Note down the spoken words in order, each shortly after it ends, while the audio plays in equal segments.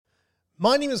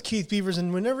My name is Keith Beavers,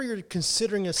 and whenever you're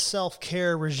considering a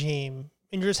self-care regime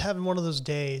and you're just having one of those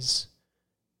days,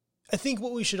 I think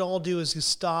what we should all do is just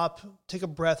stop, take a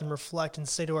breath, and reflect and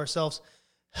say to ourselves,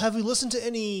 have we listened to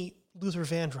any Luther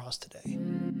Vandross today?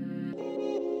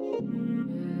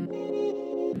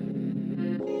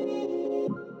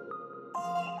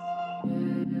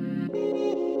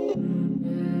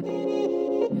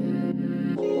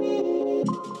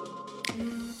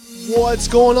 What's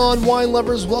going on, wine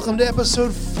lovers? Welcome to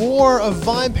episode 4 of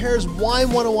VinePair's Wine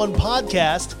 101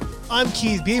 podcast. I'm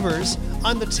Keith Beavers.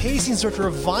 I'm the tasting instructor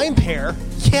of VinePair.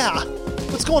 Yeah,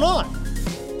 what's going on?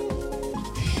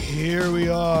 Here we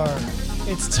are.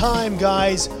 It's time,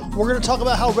 guys. We're going to talk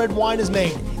about how red wine is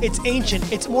made. It's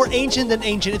ancient. It's more ancient than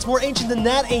ancient. It's more ancient than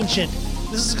that ancient.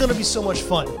 This is going to be so much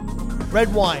fun.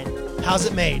 Red wine. How's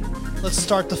it made? Let's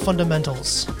start the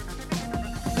fundamentals.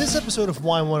 This episode of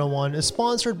Wine 101 is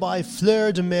sponsored by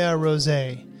Fleur de Mer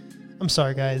Rosé. I'm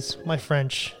sorry, guys. My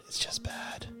French is just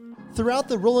bad. Throughout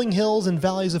the rolling hills and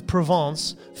valleys of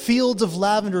Provence, fields of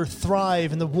lavender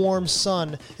thrive in the warm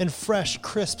sun and fresh,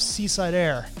 crisp seaside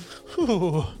air.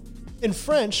 Whew. In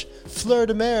French, Fleur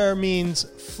de Mer means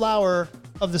flower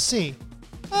of the sea.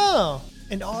 Oh,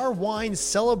 and our wine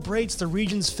celebrates the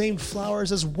region's famed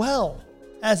flowers as well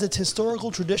as its historical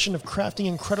tradition of crafting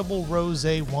incredible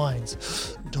rosé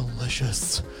wines.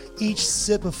 Delicious. Each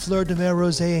sip of Fleur de Mer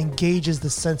Rosé engages the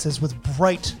senses with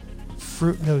bright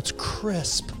fruit notes,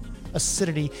 crisp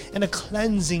acidity, and a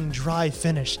cleansing dry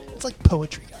finish. It's like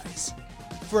poetry, guys.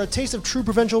 For a taste of true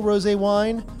provincial rosé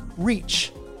wine,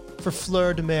 reach for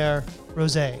Fleur de Mer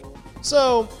Rosé.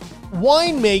 So,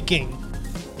 winemaking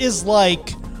is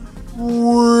like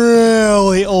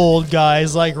really old,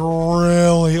 guys, like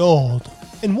really old.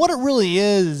 And what it really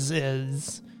is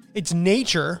it's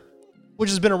nature,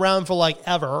 which has been around for like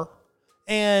ever.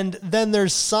 And then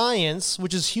there's science,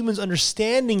 which is humans'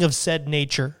 understanding of said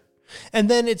nature. And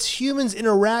then it's humans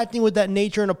interacting with that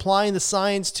nature and applying the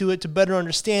science to it to better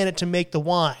understand it to make the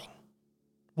wine.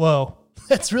 Whoa,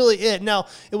 that's really it. Now,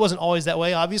 it wasn't always that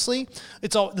way, obviously.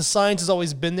 The science has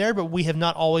always been there, but we have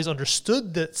not always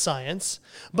understood that science.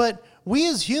 But we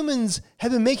as humans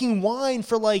have been making wine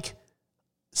for like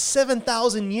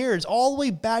 7,000 years, all the way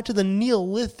back to the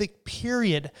Neolithic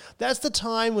period. That's the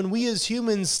time when we as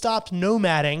humans stopped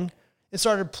nomading and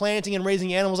started planting and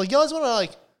raising animals. Like, you guys want to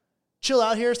like chill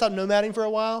out here, stop nomading for a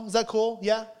while? Is that cool?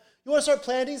 Yeah? You want to start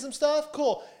planting some stuff?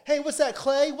 Cool. Hey, what's that,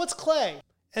 clay? What's clay?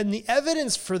 And the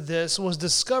evidence for this was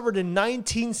discovered in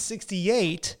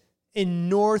 1968 in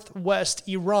northwest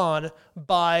Iran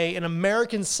by an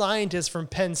American scientist from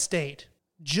Penn State,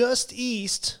 just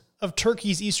east of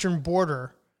Turkey's eastern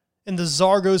border. In the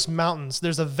Zagros Mountains,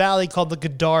 there's a valley called the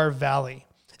Gadar Valley,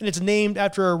 and it's named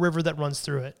after a river that runs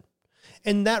through it.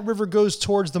 And that river goes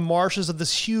towards the marshes of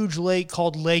this huge lake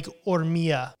called Lake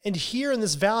Urmia. And here in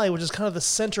this valley, which is kind of the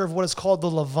center of what is called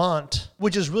the Levant,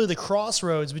 which is really the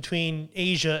crossroads between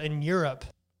Asia and Europe,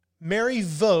 Mary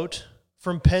Vogt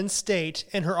from Penn State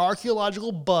and her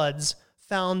archaeological buds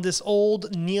found this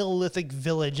old Neolithic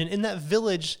village. And in that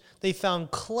village, they found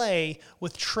clay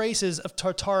with traces of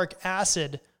tartaric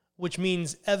acid, which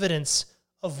means evidence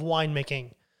of winemaking.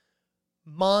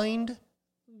 Mind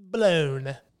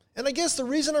blown. And I guess the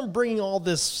reason I'm bringing all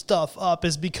this stuff up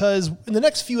is because in the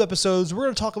next few episodes, we're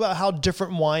going to talk about how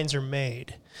different wines are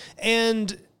made.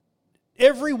 And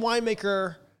every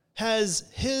winemaker has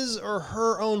his or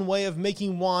her own way of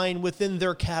making wine within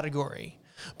their category.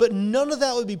 But none of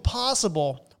that would be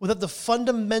possible without the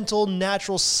fundamental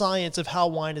natural science of how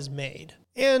wine is made.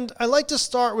 And I like to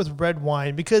start with red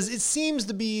wine because it seems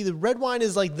to be the red wine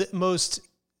is like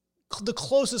the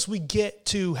closest we get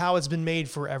to how it's been made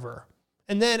forever.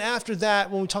 And then after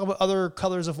that, when we talk about other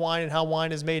colors of wine and how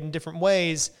wine is made in different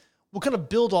ways, we'll kind of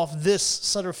build off this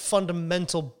sort of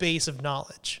fundamental base of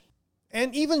knowledge.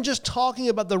 And even just talking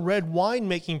about the red wine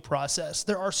making process,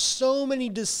 there are so many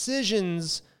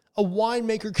decisions a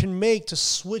winemaker can make to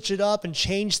switch it up and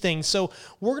change things. So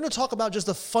we're going to talk about just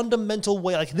the fundamental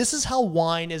way, like this is how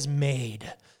wine is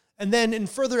made. And then in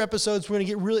further episodes, it's going to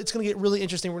get really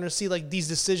interesting. We're going to see like these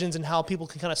decisions and how people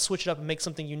can kind of switch it up and make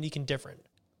something unique and different.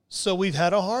 So we've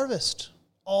had a harvest.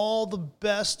 All the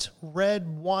best red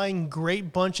wine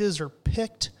grape bunches are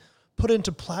picked, put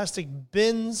into plastic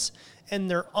bins, and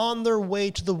they're on their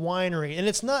way to the winery. And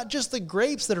it's not just the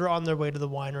grapes that are on their way to the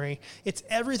winery. It's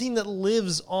everything that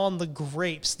lives on the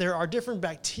grapes. There are different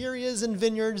bacterias in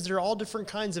vineyards. There are all different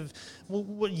kinds of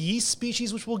yeast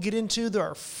species, which we'll get into. There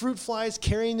are fruit flies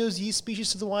carrying those yeast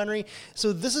species to the winery.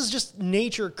 So this is just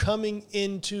nature coming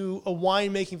into a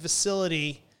winemaking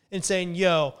facility and saying,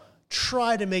 yo,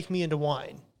 try to make me into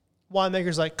wine.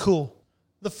 Winemaker's like, cool.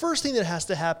 The first thing that has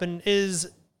to happen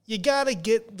is you got to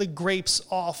get the grapes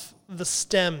off the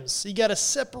stems. You got to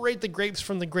separate the grapes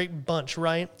from the grape bunch,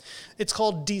 right? It's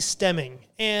called destemming.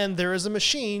 And there is a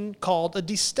machine called a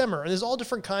destemmer. And there's all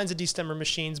different kinds of destemmer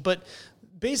machines, but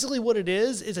basically what it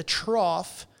is a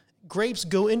trough. Grapes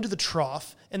go into the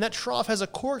trough, and that trough has a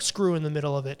corkscrew in the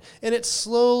middle of it, and it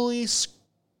slowly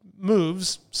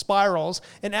moves, spirals,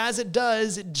 and as it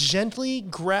does, it gently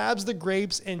grabs the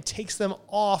grapes and takes them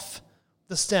off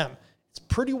the stem. It's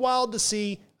pretty wild to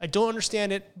see. I don't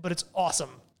understand it, but it's awesome.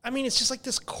 I mean, it's just like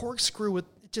this corkscrew it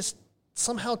just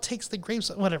somehow takes the grapes,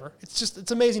 whatever.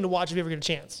 It's amazing to watch if you ever get a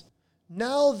chance.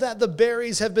 Now that the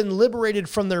berries have been liberated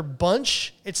from their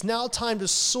bunch, it's now time to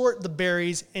sort the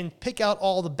berries and pick out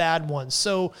all the bad ones.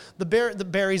 So the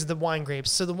berries, the wine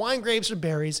grapes. So the wine grapes or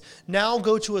berries now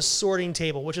go to a sorting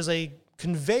table, which is a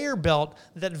conveyor belt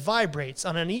that vibrates.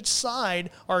 And on each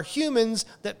side are humans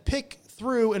that pick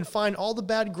through and find all the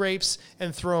bad grapes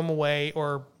and throw them away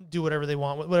or do whatever they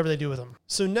want, whatever they do with them.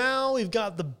 So now we've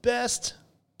got the best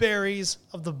berries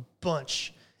of the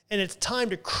bunch. And it's time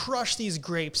to crush these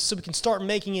grapes so we can start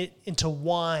making it into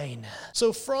wine.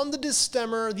 So from the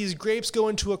destemmer, these grapes go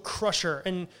into a crusher.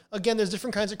 And again, there's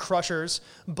different kinds of crushers,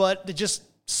 but they just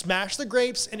smash the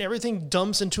grapes and everything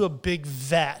dumps into a big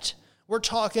vat. We're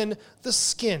talking the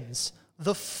skins,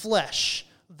 the flesh,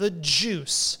 the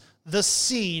juice, the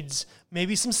seeds,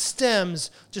 maybe some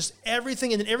stems, just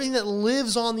everything. And then everything that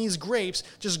lives on these grapes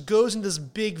just goes into this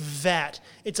big vat.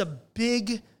 It's a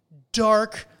big,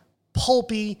 dark,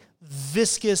 pulpy,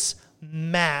 viscous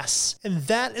mass. And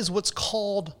that is what's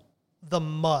called the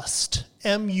must,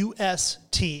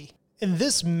 M-U-S-T. And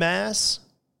this mass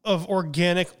of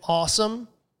organic awesome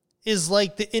is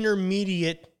like the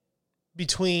intermediate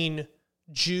between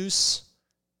juice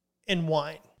and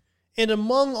wine. And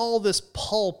among all this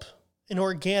pulp and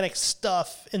organic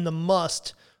stuff in the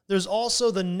must, there's also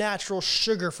the natural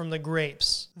sugar from the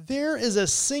grapes. There is a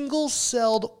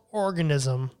single-celled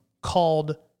organism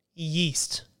called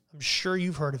yeast. I'm sure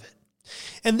you've heard of it.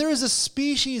 And there is a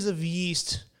species of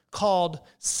yeast called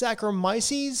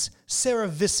Saccharomyces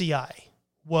cerevisiae.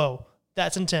 Whoa,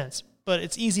 that's intense. But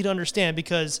it's easy to understand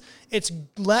because it's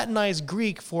Latinized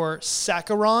Greek for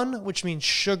saccharon, which means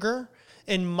sugar,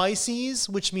 and myces,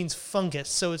 which means fungus.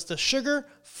 So it's the sugar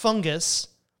fungus,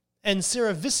 and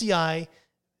cerevisiae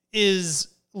is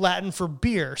Latin for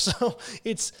beer. So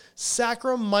it's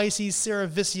Saccharomyces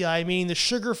cerevisiae, meaning the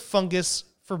sugar fungus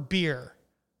for beer.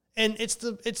 And it's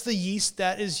the yeast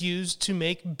that is used to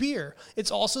make beer.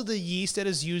 It's also the yeast that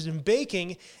is used in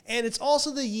baking, and it's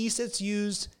also the yeast that's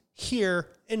used here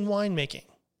in winemaking.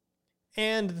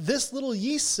 And this little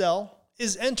yeast cell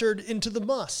is entered into the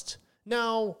must.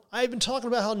 Now, I've been talking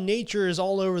about how nature is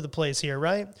all over the place here,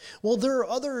 right? Well, there are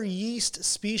other yeast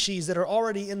species that are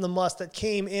already in the must that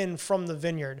came in from the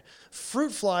vineyard.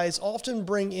 Fruit flies often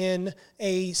bring in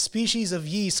a species of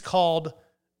yeast called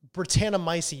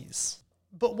Brettanomyces.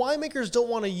 But winemakers don't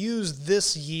want to use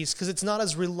this yeast because it's not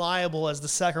as reliable as the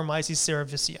Saccharomyces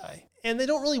cerevisiae. And they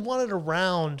don't really want it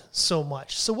around so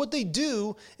much. So what they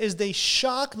do is they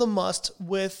shock the must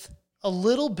with a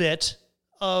little bit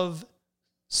of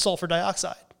sulfur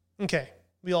dioxide. Okay,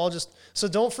 so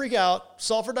don't freak out.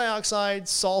 Sulfur dioxide,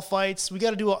 sulfites, we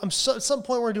got to do, at some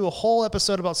point we're going to do a whole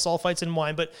episode about sulfites in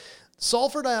wine, but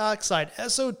sulfur dioxide,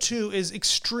 SO2, is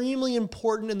extremely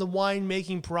important in the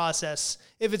winemaking process.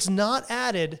 If it's not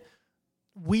added,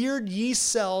 weird yeast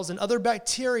cells and other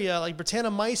bacteria like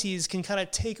Brettanomyces can kind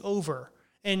of take over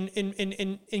and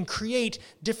create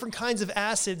different kinds of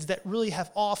acids that really have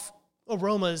off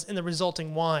aromas in the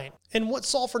resulting wine. And what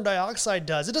sulfur dioxide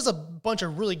does, it does a bunch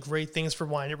of really great things for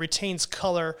wine. It retains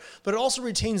color, but it also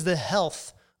retains the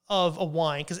health of a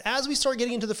wine. Because as we start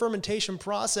getting into the fermentation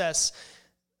process,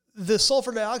 the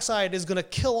sulfur dioxide is going to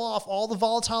kill off all the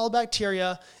volatile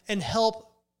bacteria and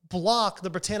help block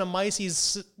the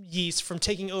Brettanomyces yeast from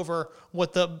taking over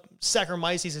what the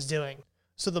Saccharomyces is doing.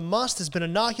 So the must has been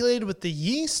inoculated with the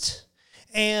yeast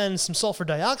and some sulfur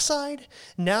dioxide.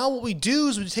 Now what we do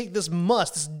is we take this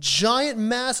must, this giant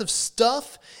mass of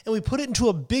stuff, and we put it into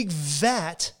a big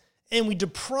vat, and we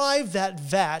deprive that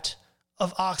vat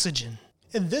of oxygen.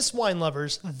 And this, wine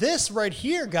lovers, this right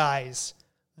here, guys,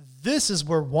 this is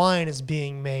where wine is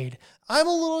being made. I'm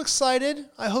a little excited.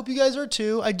 I hope you guys are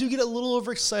too. I do get a little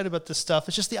overexcited about this stuff.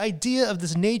 It's just the idea of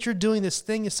this nature doing this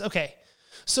thing is okay.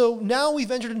 So now we've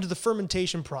entered into the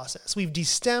fermentation process. We've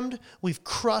destemmed, we've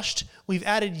crushed, we've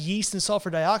added yeast and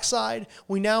sulfur dioxide.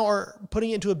 We now are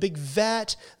putting it into a big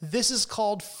vat. This is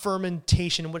called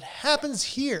fermentation. What happens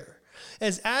here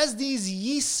As these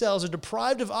yeast cells are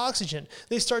deprived of oxygen,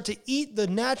 they start to eat the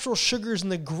natural sugars in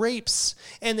the grapes,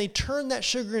 and they turn that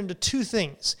sugar into two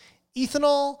things: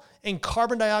 ethanol and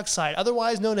carbon dioxide,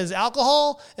 otherwise known as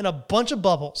alcohol, and a bunch of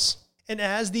bubbles. And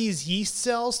as these yeast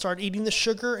cells start eating the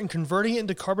sugar and converting it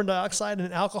into carbon dioxide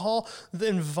and alcohol, the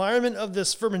environment of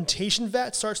this fermentation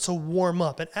vat starts to warm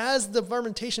up. And as the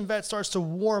fermentation vat starts to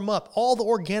warm up, all the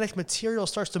organic material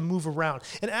starts to move around.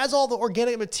 And as all the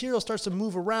organic material starts to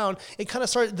move around, it kind of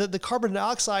starts, the carbon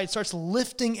dioxide starts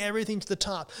lifting everything to the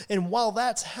top. And while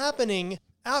that's happening,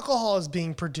 alcohol is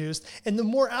being produced, and the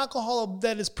more alcohol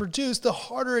that is produced, the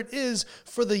harder it is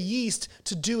for the yeast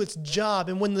to do its job.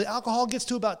 And when the alcohol gets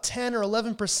to about 10 or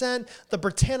 11%, the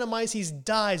Brettanomyces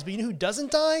dies. But you know who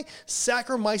doesn't die?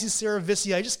 Saccharomyces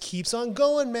cerevisiae just keeps on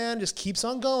going, man, just keeps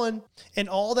on going. And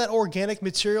all that organic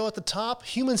material at the top,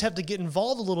 humans have to get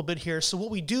involved a little bit here. So what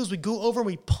we do is we go over and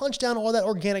we punch down all that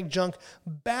organic junk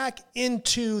back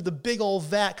into the big old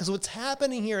vat. Because what's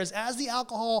happening here is as the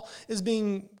alcohol is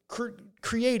being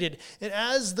created, and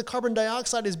as the carbon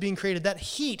dioxide is being created, that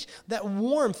heat, that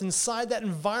warmth inside that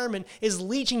environment is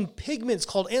leaching pigments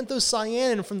called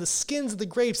anthocyanin from the skins of the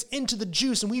grapes into the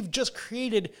juice, and we've just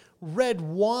created red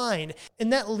wine.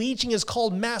 And that leaching is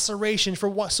called maceration.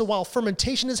 So while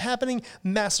fermentation is happening,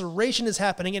 maceration is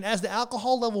happening, and as the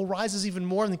alcohol level rises even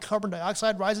more and the carbon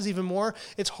dioxide rises even more,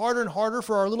 it's harder and harder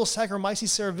for our little Saccharomyces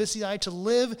cerevisiae to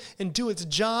live and do its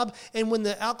job. And when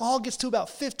the alcohol gets to about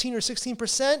 15 or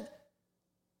 16%,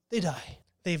 they die.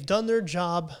 They've done their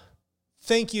job.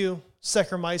 Thank you,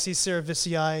 Saccharomyces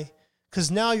cerevisiae,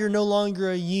 because now you're no longer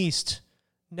a yeast.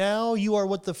 Now you are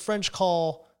what the French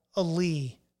call a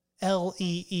lee,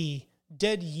 L-E-E,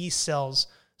 dead yeast cells.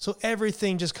 So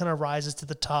everything just kind of rises to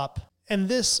the top. And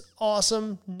this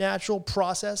awesome natural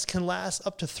process can last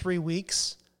up to 3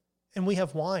 weeks, and we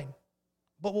have wine.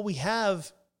 But what we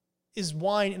have is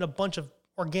wine in a bunch of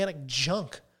organic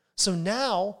junk. So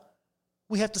now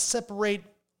we have to separate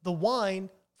the wine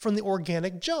from the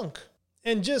organic junk.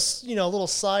 And just, a little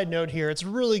side note here, it's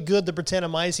really good the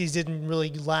Brettanomyces didn't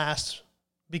really last,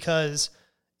 because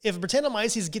if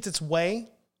Brettanomyces gets its way,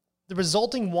 the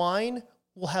resulting wine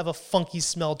will have a funky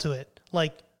smell to it,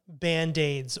 like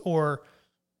Band-Aids or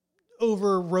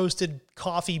over-roasted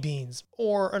coffee beans,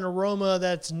 or an aroma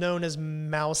that's known as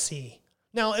mousy.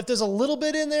 Now, if there's a little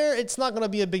bit in there, it's not going to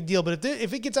be a big deal. But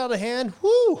if it gets out of hand,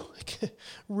 it can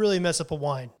really mess up a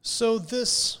wine. So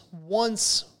this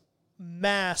once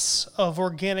mass of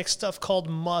organic stuff called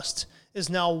must is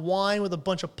now wine with a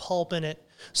bunch of pulp in it.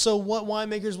 So what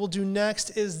winemakers will do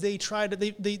next is they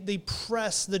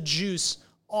press the juice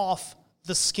off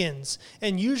the skins.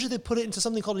 And usually they put it into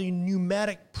something called a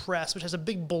pneumatic press, which has a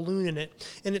big balloon in it.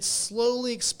 And it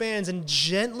slowly expands and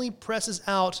gently presses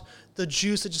out the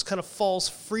juice that just kind of falls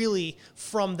freely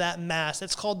from that mass.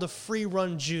 It's called the free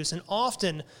run juice. And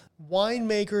often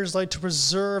winemakers like to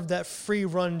preserve that free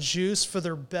run juice for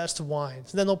their best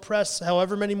wines. And then they'll press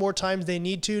however many more times they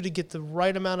need to get the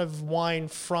right amount of wine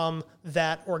from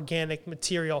that organic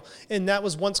material. And that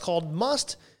was once called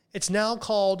must. It's now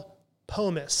called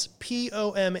pomace,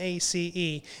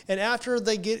 P-O-M-A-C-E. And after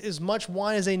they get as much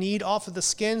wine as they need off of the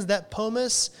skins, that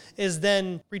pomace is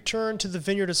then returned to the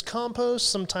vineyard as compost.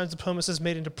 Sometimes the pomace is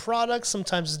made into products.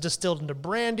 Sometimes it's distilled into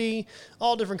brandy.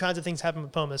 All different kinds of things happen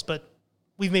with pomace, but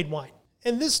we've made wine.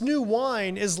 And this new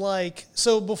wine is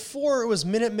so before it was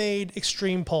Minute Maid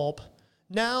Extreme Pulp,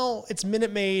 now it's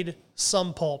Minute Maid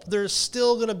Some Pulp. There's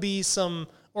still going to be some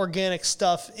organic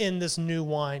stuff in this new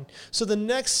wine. So the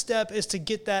next step is to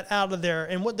get that out of there.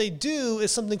 And what they do is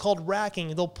something called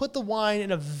racking. They'll put the wine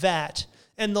in a vat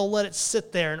and they'll let it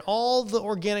sit there, and all the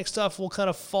organic stuff will kind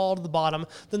of fall to the bottom.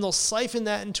 Then they'll siphon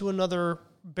that into another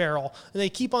barrel. And they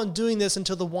keep on doing this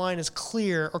until the wine is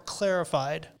clear or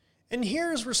clarified. And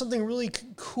here's where something really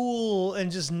cool and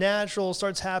just natural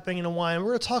starts happening in a wine.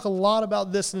 We're going to talk a lot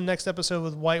about this in the next episode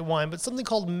with white wine, but something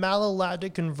called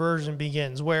malolactic conversion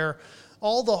begins, where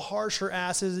all the harsher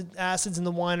acids in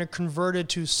the wine are converted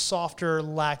to softer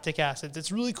lactic acids.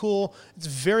 It's really cool. It's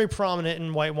very prominent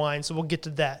in white wine, so we'll get to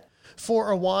that.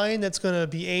 For a wine that's going to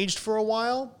be aged for a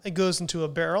while, it goes into a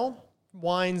barrel.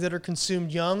 Wines that are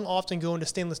consumed young often go into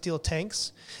stainless steel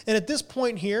tanks. And at this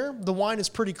point here, the wine is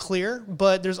pretty clear,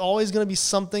 but there's always going to be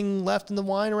something left in the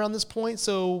wine around this point.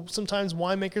 So sometimes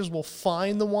winemakers will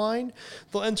fine the wine.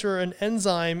 They'll enter an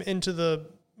enzyme into the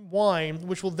wine,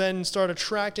 which will then start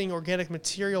attracting organic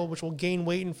material, which will gain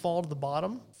weight and fall to the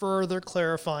bottom, further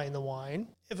clarifying the wine.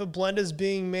 If a blend is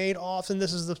being made, often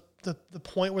this is the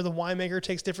point where the winemaker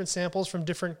takes different samples from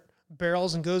different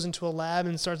barrels and goes into a lab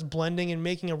and starts blending and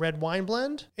making a red wine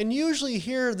blend. And usually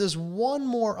here, there's one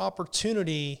more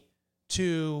opportunity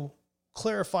to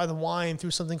clarify the wine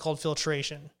through something called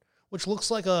filtration, which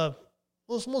almost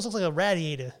looks like a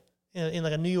radiator in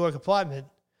like a New York apartment.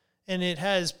 And it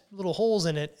has little holes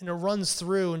in it, and it runs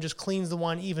through and just cleans the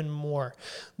wine even more.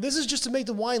 This is just to make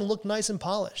the wine look nice and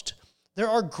polished. There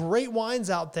are great wines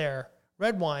out there,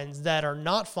 red wines, that are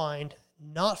not fined,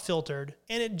 not filtered,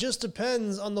 and it just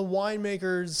depends on the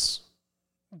winemaker's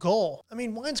goal. I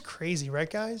mean, wine's crazy, right,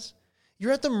 guys?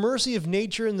 You're at the mercy of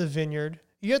nature in the vineyard.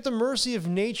 You're at the mercy of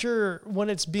nature when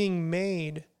it's being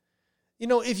made. You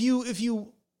know, if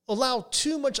you allow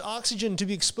too much oxygen to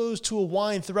be exposed to a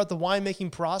wine throughout the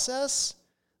winemaking process,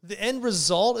 the end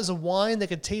result is a wine that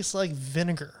could taste like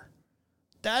vinegar.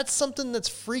 That's something that's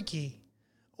freaky.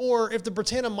 Or if the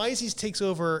Brettanomyces takes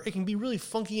over, it can be really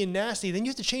funky and nasty. Then you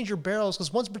have to change your barrels,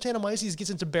 because once Brettanomyces gets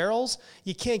into barrels,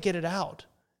 you can't get it out.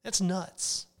 That's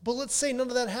nuts. But let's say none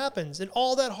of that happens, and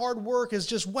all that hard work is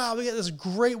just, wow, we got this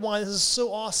great wine. This is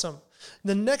so awesome.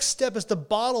 The next step is to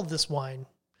bottle this wine.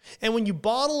 And when you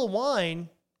bottle a wine,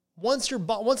 once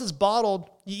it's bottled,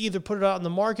 you either put it out on the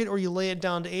market or you lay it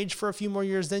down to age for a few more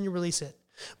years, then you release it.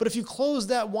 But if you close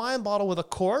that wine bottle with a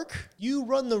cork, you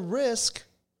run the risk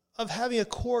of having a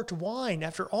corked wine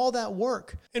after all that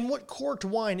work. And what corked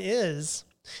wine is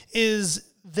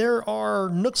there are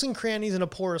nooks and crannies in a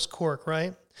porous cork,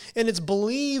 right? And it's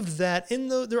believed that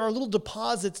there are little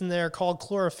deposits in there called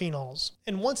chlorophenols.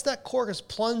 And once that cork is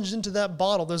plunged into that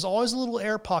bottle, there's always a little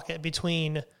air pocket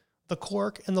between the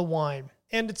cork and the wine.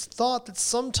 And it's thought that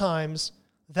sometimes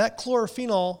that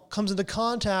chlorophenol comes into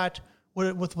contact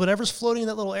with whatever's floating in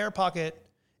that little air pocket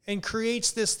and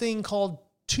creates this thing called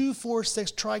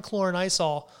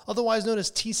 2,4,6-trichloronisol, otherwise known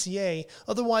as TCA,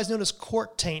 otherwise known as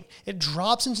cork taint. It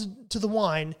drops into the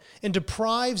wine and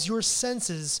deprives your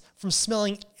senses from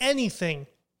smelling anything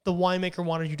the winemaker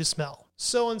wanted you to smell.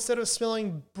 So instead of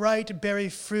smelling bright berry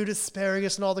fruit,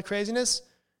 asparagus, and all the craziness,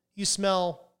 you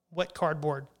smell wet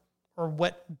cardboard or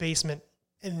wet basement.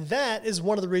 And that is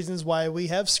one of the reasons why we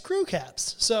have screw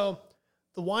caps. So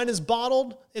the wine is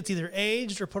bottled, it's either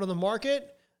aged or put on the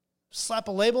market, slap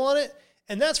a label on it,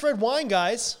 and that's red wine,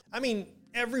 guys. I mean,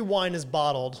 every wine is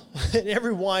bottled, and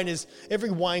every wine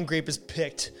grape is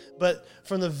picked. But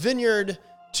from the vineyard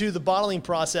to the bottling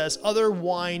process, other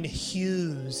wine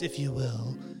hues, if you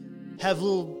will, have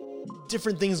little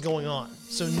different things going on.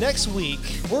 So next week,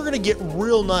 we're going to get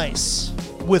real nice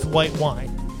with white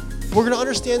wine. We're going to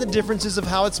understand the differences of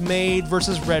how it's made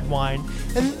versus red wine.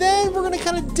 And then we're going to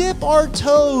kind of dip our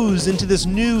toes into this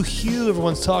new hue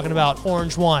everyone's talking about,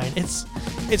 orange wine.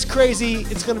 It's crazy.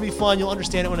 It's going to be fun. You'll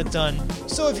understand it when it's done.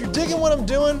 So if you're digging what I'm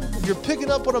doing, if you're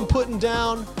picking up what I'm putting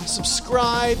down,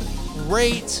 subscribe,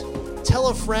 rate, tell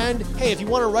a friend. Hey, if you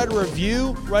want to write a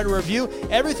review.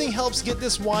 Everything helps get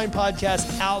this wine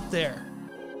podcast out there.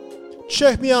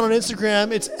 Check me out on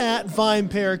Instagram. It's at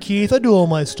VinePairKeith. I do all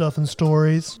my stuff and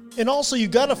stories. And also, you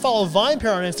got to follow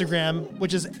VinePair on Instagram,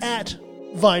 which is at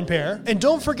VinePair. And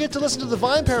don't forget to listen to the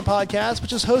VinePair podcast,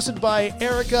 which is hosted by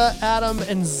Erica, Adam,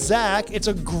 and Zach. It's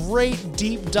a great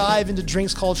deep dive into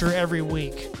drinks culture every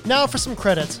week. Now for some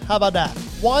credits. How about that?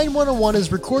 Wine 101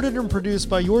 is recorded and produced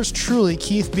by yours truly,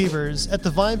 Keith Beavers, at the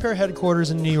VinePair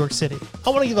headquarters in New York City. I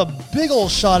want to give a big ol'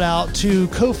 shout out to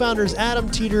co-founders Adam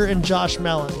Teeter and Josh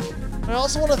Mellon. I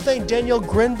also want to thank Danielle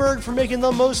Grinberg for making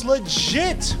the most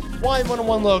legit Wine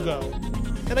 101 logo.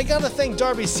 And I gotta thank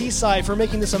Darby Seaside for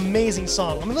making this amazing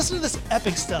song. I mean, listen to this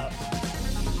epic stuff.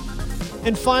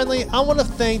 And finally, I want to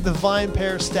thank the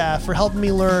VinePair staff for helping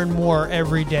me learn more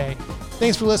every day.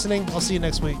 Thanks for listening. I'll see you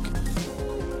next week.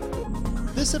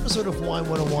 This episode of Wine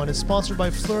 101 is sponsored by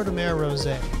Fleur de Mer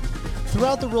Rosé.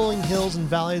 Throughout the rolling hills and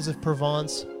valleys of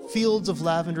Provence, fields of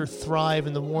lavender thrive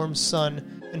in the warm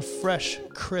sun and fresh,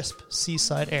 crisp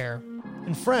seaside air.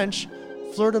 In French,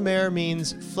 Fleur de Mer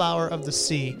means flower of the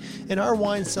sea, and our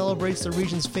wine celebrates the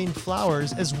region's famed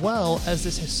flowers as well as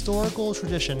this historical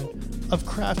tradition of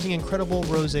crafting incredible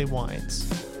rosé wines.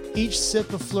 Each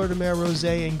sip of Fleur de Mer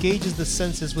Rosé engages the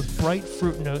senses with bright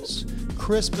fruit notes,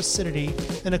 crisp acidity,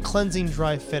 and a cleansing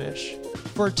dry finish.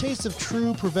 For a taste of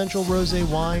true Provençal rosé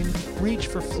wine, reach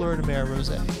for Fleur de Mer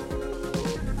Rosé.